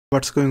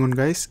What's going on,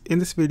 guys? In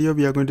this video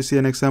we are going to see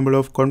an example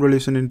of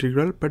convolution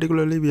integral.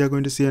 Particularly we are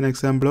going to see an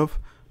example of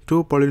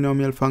two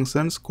polynomial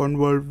functions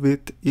convolve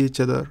with each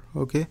other.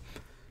 Okay,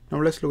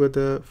 now let's look at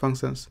the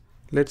functions.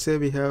 Let's say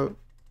we have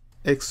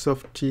x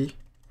of t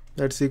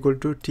that's equal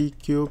to t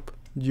cube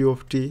g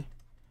of t,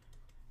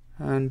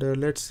 and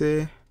let's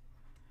say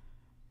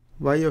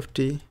y of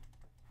t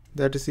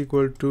that is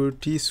equal to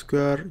t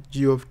square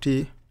g of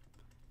t,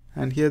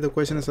 and here the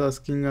question is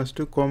asking us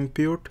to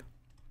compute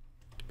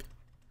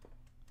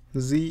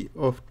z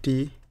of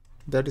t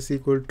that is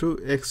equal to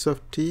x of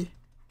t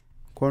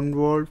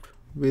convolved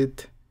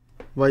with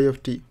y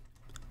of t.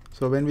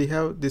 So when we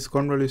have this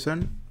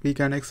convolution, we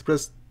can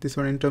express this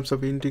one in terms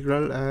of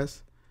integral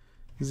as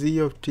z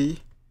of t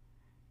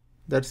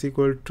that's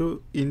equal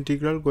to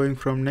integral going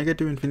from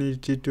negative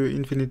infinity to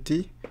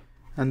infinity,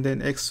 and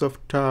then x of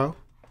tau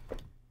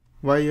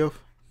y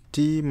of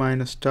t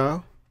minus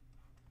tau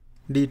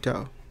d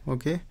tau.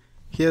 Okay,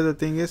 here the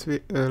thing is,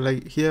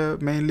 here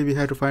mainly we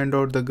have to find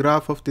out the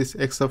graph of this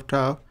x of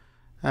tau,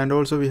 and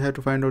also we have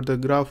to find out the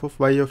graph of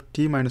y of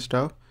t minus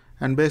tau,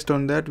 and based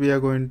on that we are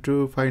going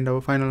to find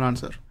our final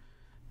answer.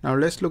 Now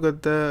let's look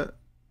at the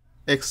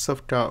x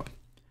of tau.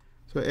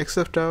 So x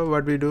of tau,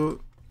 what we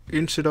do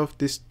instead of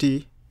this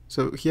t,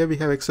 so here we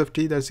have x of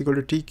t that's equal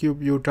to t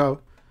cube u tau.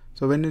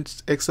 So when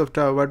it's x of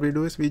tau, what we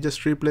do is we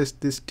just replace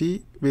this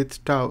t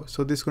with tau.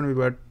 So this is going to be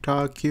what,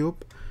 tau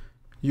cube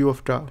u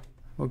of tau.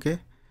 Okay,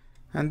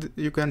 and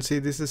you can see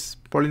this is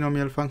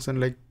polynomial function,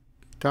 like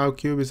tau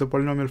cube is a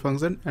polynomial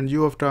function, and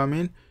u of tau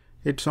mean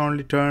it's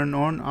only turn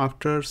on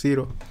after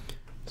 0.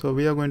 So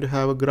we are going to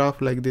have a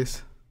graph like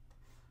this.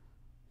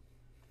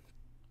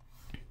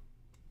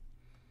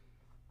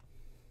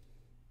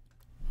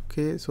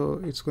 Okay, so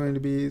it's going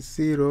to be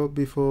 0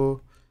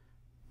 before,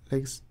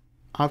 like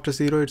after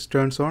 0 it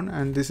turns on,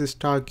 and this is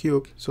tau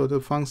cube, so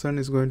the function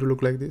is going to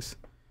look like this.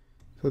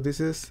 So this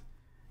is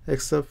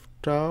x of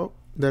tau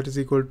that is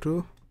equal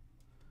to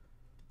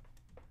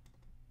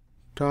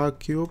tau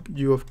cube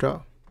u of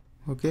tau.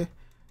 Okay,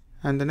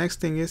 and the next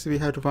thing is we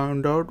have to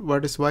find out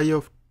what is y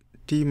of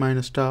t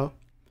minus tau.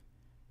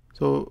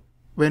 So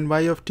when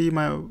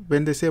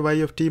they say y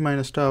of t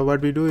minus tau,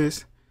 what we do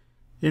is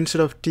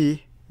instead of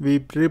t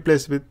we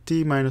replace with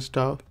t minus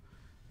tau.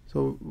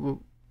 So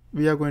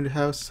we are going to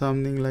have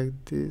something like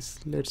this.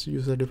 Let's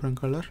use a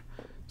different color.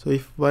 So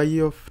if y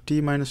of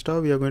t minus tau,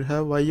 we are going to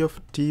have y of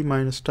t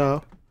minus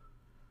tau.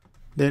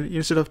 Then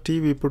instead of t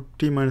we put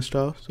t minus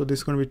tau, so this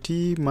is going to be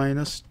t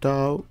minus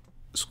tau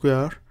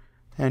square,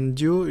 and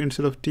u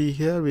instead of t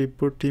here we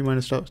put t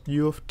minus tau,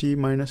 u of t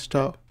minus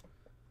tau.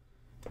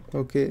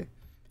 Okay,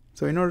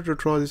 so in order to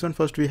draw this one,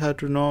 first we have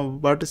to know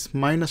what is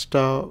minus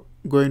tau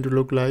going to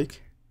look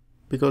like,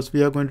 because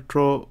we are going to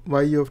draw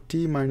y of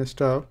t minus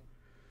tau.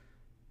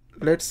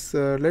 Let's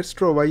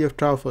draw y of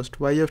tau first.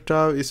 Y of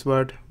tau is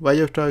what? Y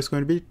of tau is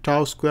going to be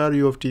tau square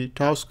u of t.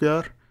 Tau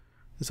square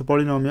is a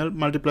polynomial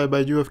multiplied by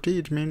u of t.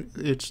 It means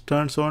it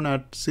turns on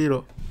at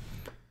 0.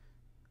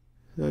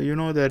 So you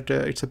know that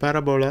it's a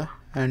parabola,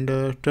 and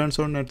turns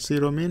on at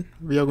 0 mean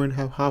we are going to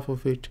have half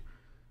of it.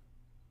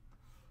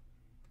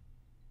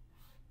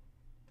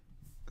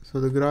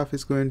 So the graph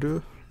is going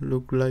to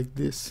look like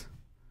this.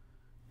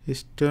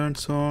 It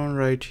turns on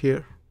right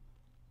here.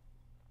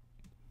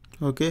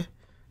 Okay,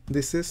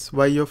 this is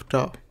y of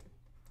tau,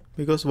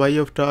 because y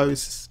of tau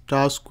is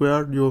tau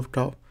square u of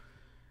tau.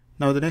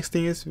 Now the next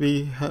thing is,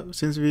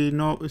 since we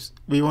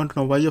want to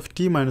know y of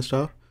t minus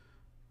tau,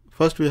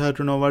 first we have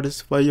to know what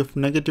is y of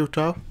negative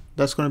tau.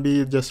 That's going to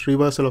be just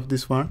reversal of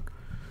this one.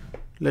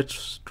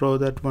 Let's draw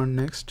that one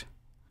next.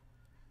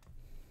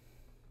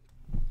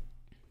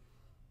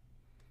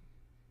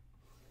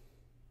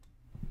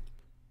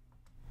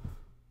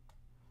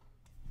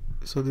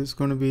 So this is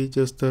going to be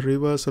just the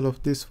reversal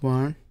of this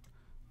one.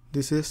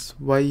 This is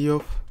y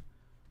of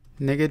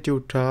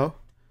negative tau.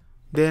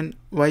 Then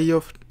y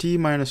of t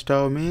minus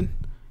tau mean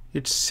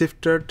it's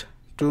shifted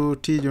to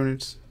t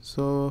units.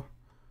 So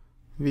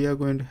we are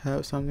going to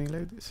have something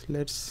like this.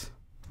 Let's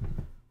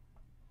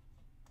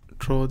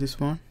draw this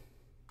one.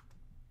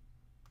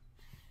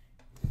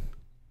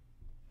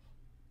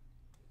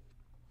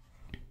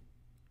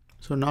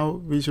 So now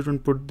we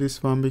shouldn't put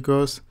this one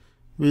because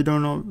we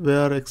don't know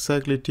where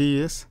exactly t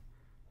is.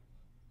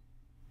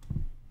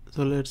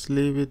 So let's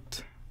leave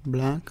it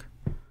blank,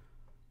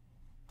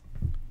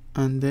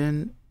 and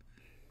then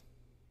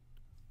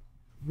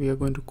we are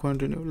going to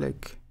continue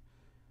like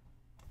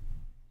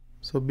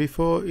so.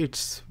 Before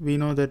we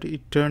know that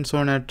it turns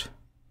on at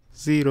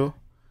 0.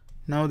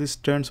 Now this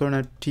turns on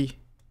at t,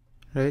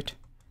 right?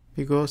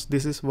 Because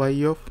this is y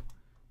of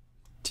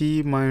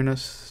t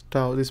minus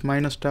tau. This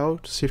minus tau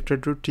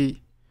shifted to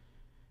t,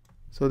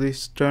 so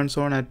this turns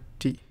on at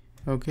t.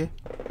 Okay,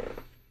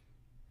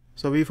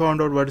 so we found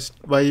out what is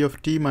y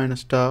of t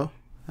minus tau,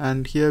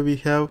 and here we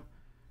have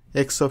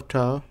x of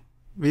tau.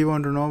 We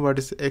want to know what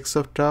is x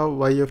of tau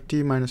y of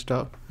t minus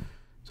tau.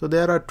 So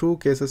there are two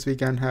cases we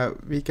can have.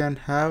 We can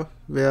have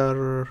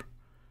where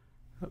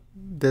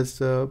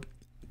there's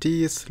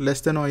t is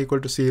less than or equal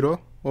to 0,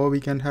 or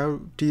we can have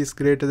t is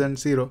greater than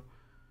 0.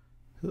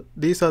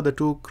 These are the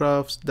two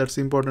graphs that's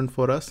important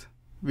for us.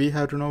 We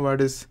have to know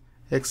what is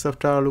x of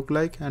tau look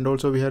like, and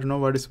also we have to know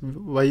what is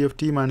y of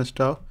t minus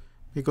tau,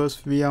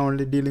 because we are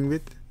only dealing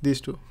with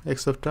these two,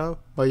 x of tau,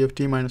 y of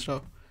t minus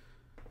tau.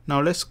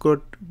 Now let's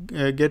go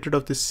get rid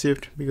of this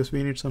shift because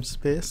we need some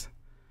space.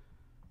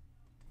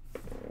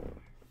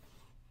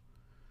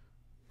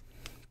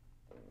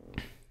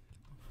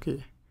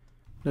 Okay,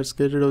 let's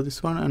get rid of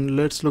this one and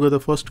let's look at the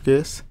first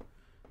case.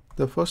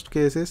 The first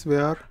case is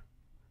where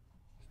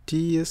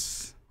t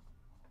is,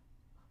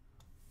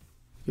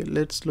 okay,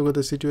 let's look at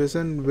the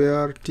situation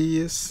where t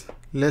is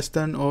less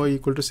than or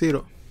equal to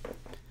 0.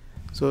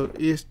 So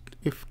if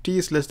t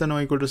is less than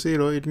or equal to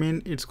 0, it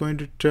means it's going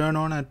to turn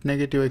on at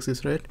negative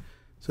axis, right?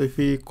 So if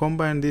we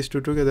combine these two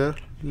together,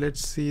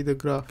 let's see the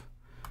graph.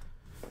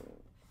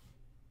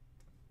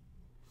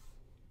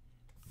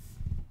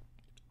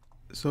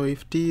 So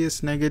if t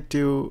is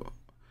negative,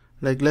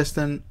 like less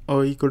than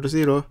or equal to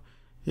 0,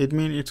 it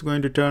means it's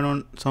going to turn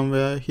on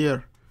somewhere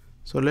here.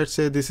 So let's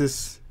say this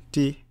is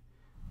t,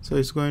 so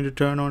it's going to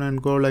turn on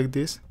and go like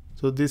this.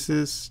 So this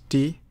is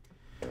t,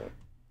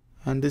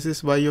 and this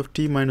is y of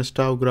t minus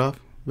tau graph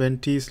when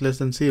t is less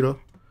than 0.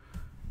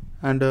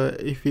 And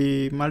if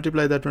we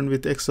multiply that one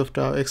with x of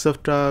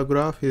tau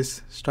graph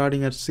is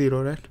starting at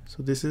 0, right?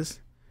 So this is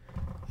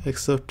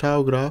x of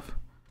tau graph,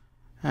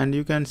 and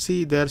you can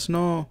see there's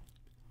no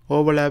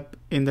overlap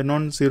in the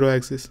non-zero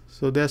axis.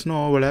 So there's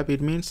no overlap.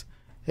 It means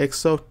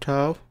x of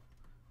tau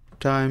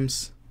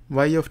times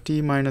y of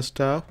t minus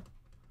tau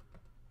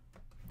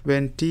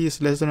when t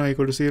is less than or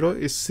equal to 0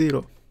 is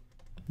 0,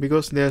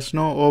 because there's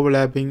no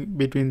overlapping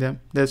between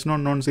them. There's no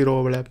non-zero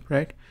overlap,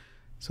 right?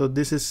 So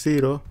this is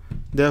 0.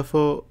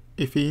 Therefore,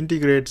 if we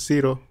integrate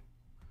 0,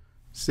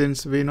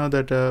 since we know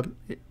that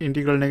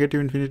integral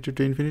negative infinity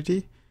to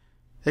infinity,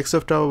 x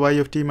of tau y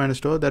of t minus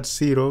tau, that's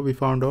 0, we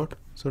found out.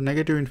 So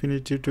negative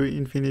infinity to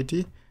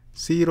infinity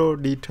 0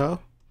 d tau,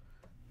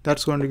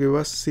 that's going to give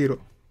us 0,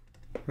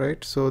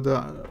 right? So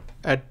the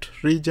at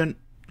region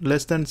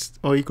less than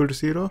or equal to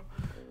 0,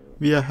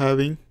 we are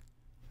having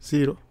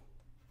 0.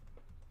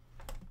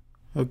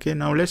 Okay,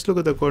 now let's look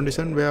at the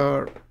condition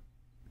where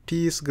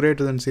t is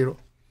greater than 0.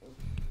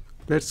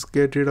 Let's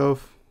get rid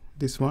of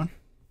this one,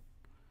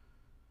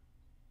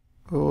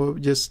 or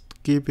just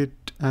keep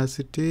it as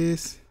it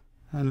is,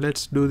 and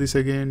let's do this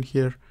again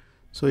here.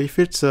 So if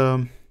it's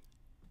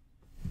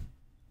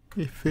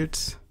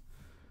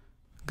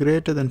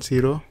greater than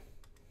 0,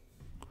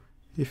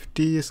 if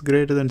t is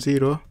greater than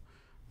 0,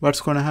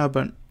 what's going to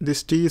happen?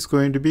 This t is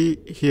going to be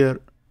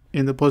here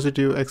in the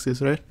positive axis,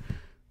 right?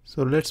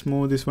 So let's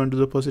move this one to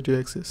the positive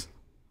axis.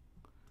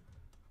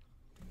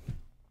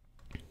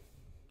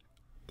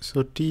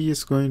 So t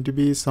is going to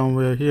be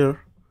somewhere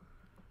here.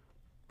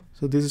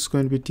 So this is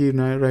going to be t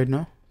right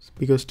now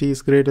because t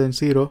is greater than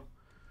 0.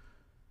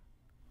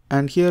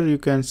 And here you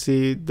can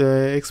see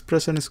the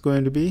expression is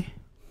going to be,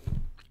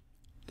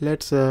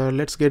 let's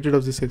get rid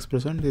of this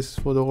expression. This is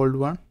for the old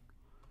one.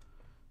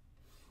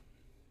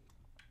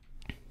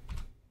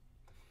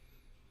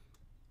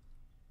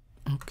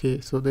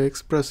 Okay, so the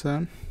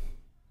expression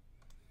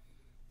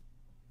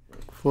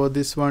for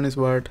this one is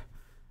what?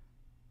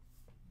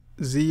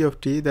 Z of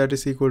t, that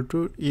is equal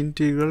to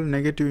integral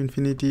negative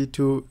infinity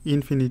to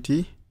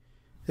infinity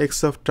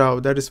x of tau,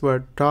 that is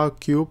what? Tau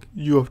cube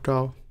u of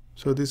tau.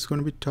 So this is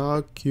going to be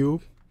tau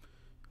cube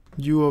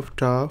u of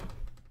tau,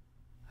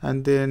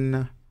 and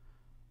then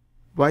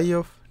y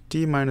of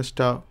t minus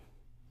tau.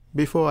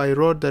 Before I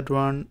wrote that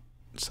one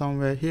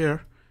somewhere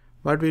here,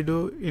 what we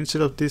do,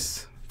 instead of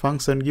this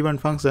function, given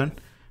function,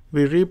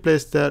 we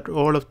replace that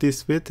all of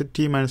this with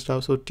t minus tau.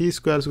 So t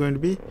square is going to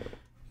be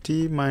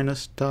t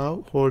minus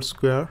tau whole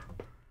square,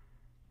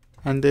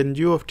 and then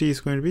u of t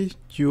is going to be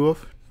u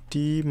of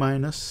t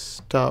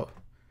minus tau.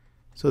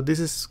 So this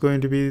is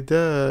going to be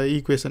the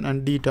equation,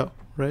 and d tau,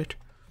 right?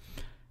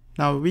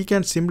 Now we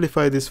can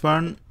simplify this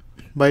one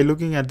by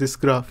looking at this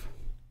graph.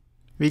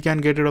 We can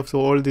get rid of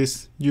all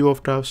this u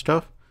of tau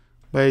stuff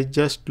by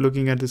just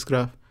looking at this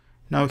graph.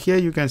 Now here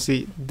you can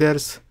see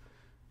there's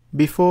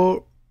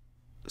before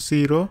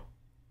 0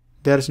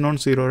 there's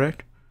non-zero,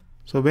 right?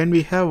 So when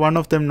we have one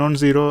of them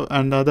non-zero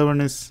and the other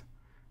one is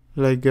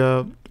like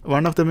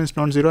one of them is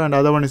non-zero and the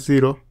other one is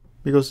 0,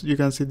 because you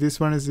can see this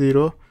one is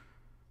 0,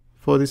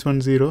 for this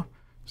one 0.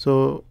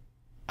 So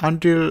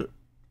until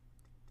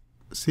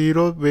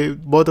 0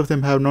 both of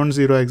them have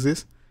non-zero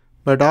axis,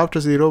 but after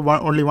 0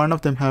 only one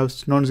of them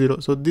has non-zero.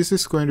 So this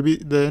is going to be,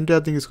 the entire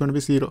thing is going to be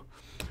 0.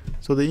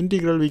 So the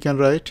integral we can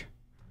write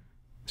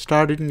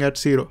starting at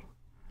 0.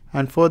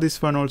 And for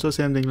this one also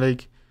same thing,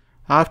 like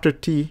after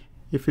t,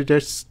 if it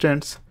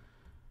extends,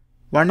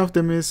 one of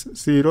them is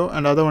 0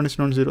 and other one is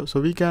non-zero.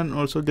 So we can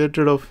also get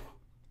rid of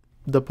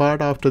the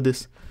part after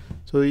this.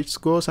 So it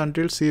goes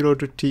until 0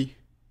 to t.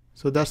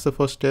 So that's the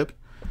first step.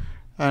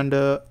 And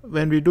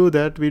when we do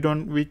that, we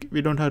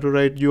don't have to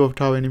write u of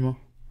tau anymore.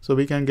 So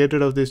we can get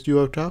rid of this u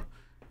of tau,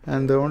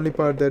 and the only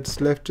part that's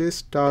left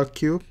is tau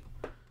cube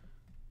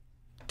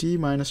t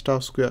minus tau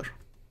square,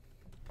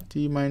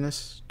 t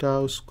minus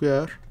tau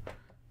square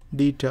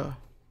d tau.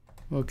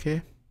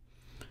 Okay,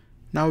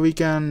 Now we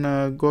can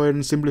go ahead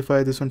and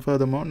simplify this one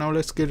furthermore. Now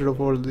let's get rid of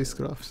all these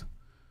graphs,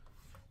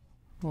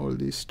 all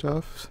these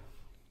stuffs.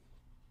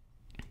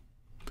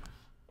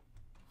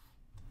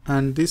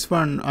 And this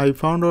one, I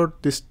found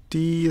out this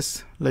t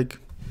is like,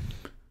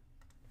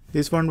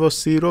 this one was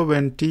 0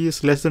 when t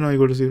is less than or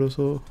equal to 0.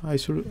 So I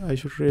should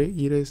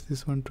erase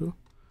this one too.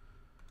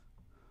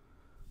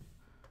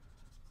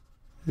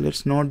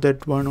 Let's note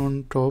that one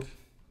on top.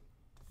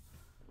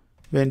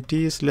 When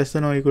t is less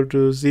than or equal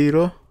to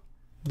 0,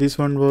 this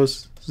one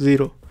was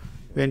 0.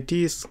 When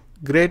t is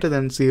greater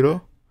than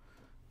 0,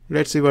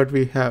 let's see what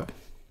we have.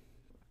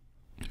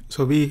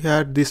 So we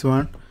had this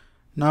one.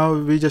 Now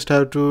we just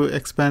have to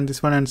expand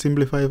this one and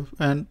simplify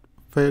and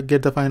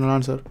get the final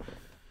answer.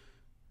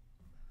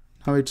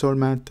 Now it's all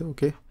math.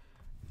 Okay,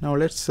 now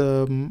let's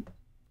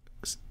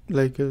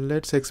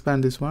let's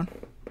expand this one.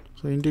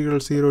 So integral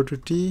 0 to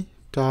t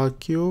tau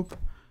cube.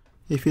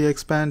 If we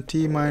expand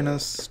t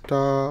minus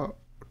tau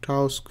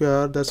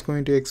square, that's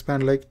going to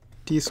expand like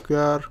t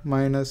square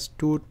minus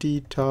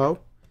 2t tau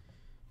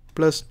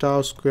plus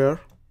tau square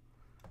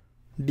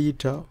d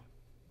tau.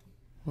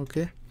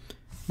 Okay,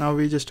 now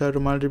we just have to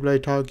multiply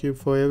tau cube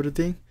for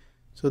everything.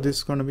 So this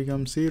is going to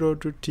become 0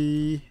 to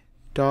t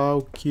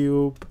tau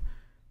cube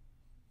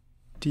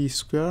t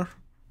square,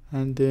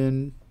 and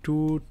then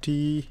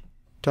 2t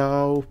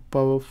tau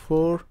power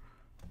 4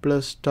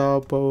 plus tau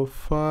power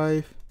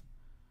 5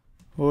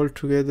 all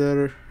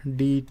together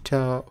d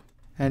tau.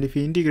 And if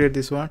we integrate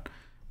this one,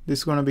 this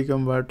is going to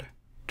become what?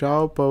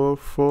 Tau power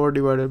 4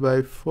 divided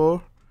by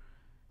 4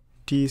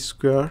 t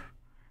square,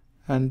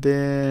 and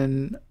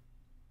then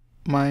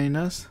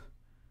minus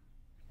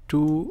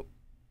 2t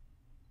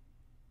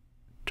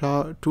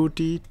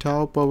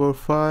tau power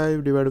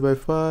 5 divided by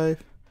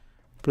 5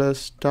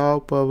 plus tau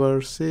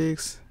power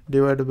 6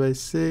 divided by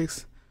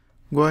 6,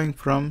 going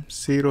from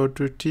 0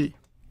 to t.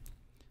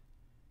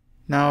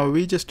 Now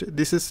we just,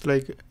 this is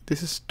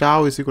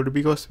tau is equal to,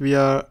 because we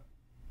are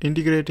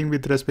integrating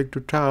with respect to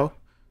tau,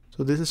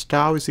 so this is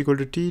tau is equal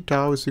to t,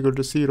 tau is equal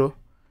to 0.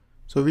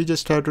 So we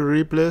just have to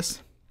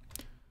replace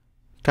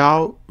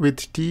tau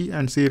with t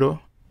and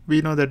 0.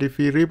 We know that if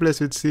we replace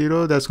with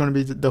 0, that's going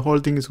to be, the whole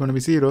thing is going to be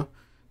 0.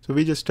 So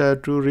we just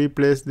have to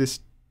replace this,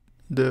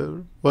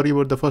 worry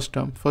about the first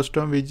term. First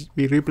term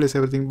we replace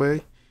everything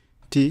by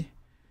t.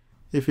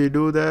 If we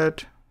do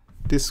that,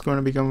 this is going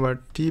to become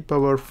what? T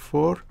power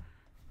 4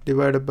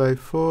 divided by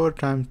 4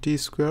 times t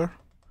square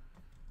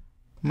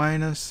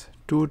minus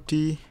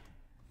 2t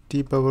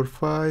t power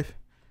 5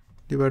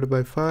 divided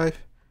by 5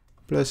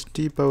 plus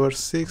t power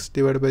 6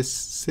 divided by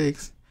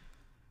 6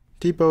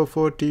 t power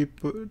 4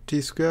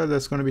 t square,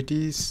 that's going to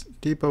be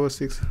t power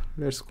 6.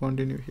 Let's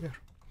continue here.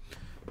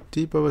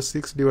 T power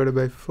 6 divided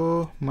by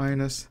 4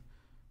 minus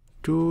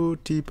 2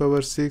 t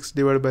power 6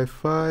 divided by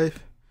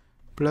 5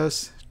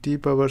 plus t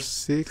power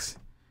 6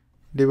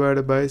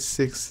 divided by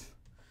 6.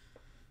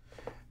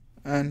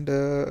 And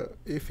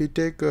if we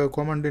take a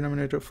common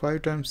denominator,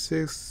 5 times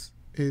 6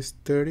 is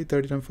 30,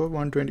 30 times 4,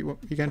 120.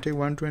 We can take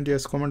 120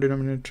 as common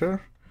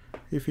denominator.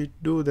 If we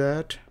do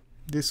that,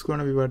 this is going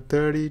to be what?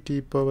 30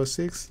 t power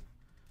 6,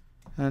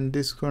 and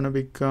this is going to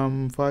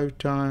become 5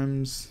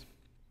 times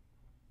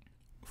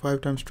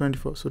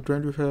 24. So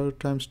 24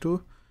 times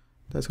 2,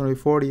 that's going to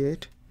be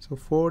 48. So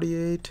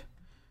 48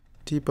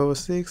 t power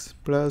 6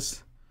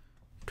 plus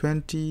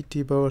 20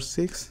 t power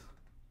 6.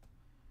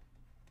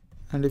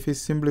 And if we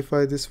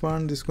simplify this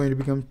one, this is going to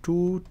become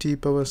 2 t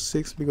power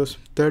 6, because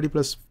 30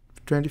 plus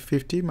 20,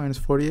 50, minus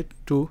 48,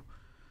 2,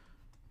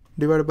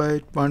 divided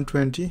by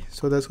 120.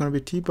 So that's going to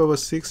be t power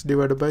 6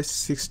 divided by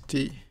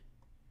 60.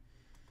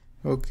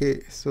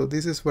 Okay, so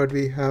this is what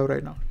we have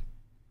right now.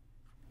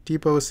 T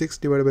power 6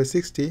 divided by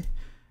 60.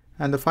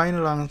 And the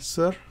final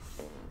answer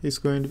is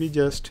going to be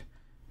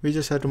we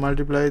just have to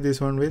multiply this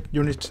one with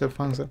unit step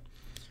function.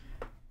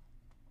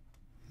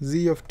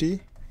 Z of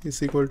t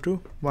is equal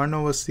to 1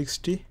 over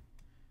 60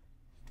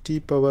 t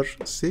power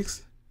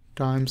 6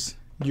 times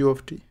u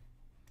of t.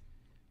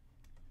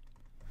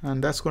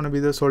 And that's going to be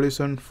the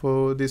solution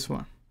for this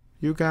one.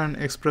 You can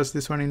express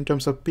this one in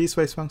terms of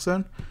piecewise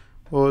function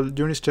or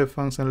unit step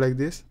function like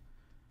this.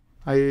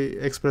 I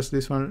express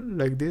this one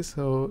like this.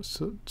 So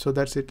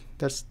that's it.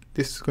 This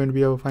is going to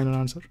be our final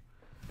answer.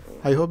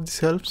 I hope this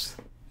helps.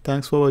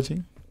 Thanks for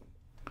watching.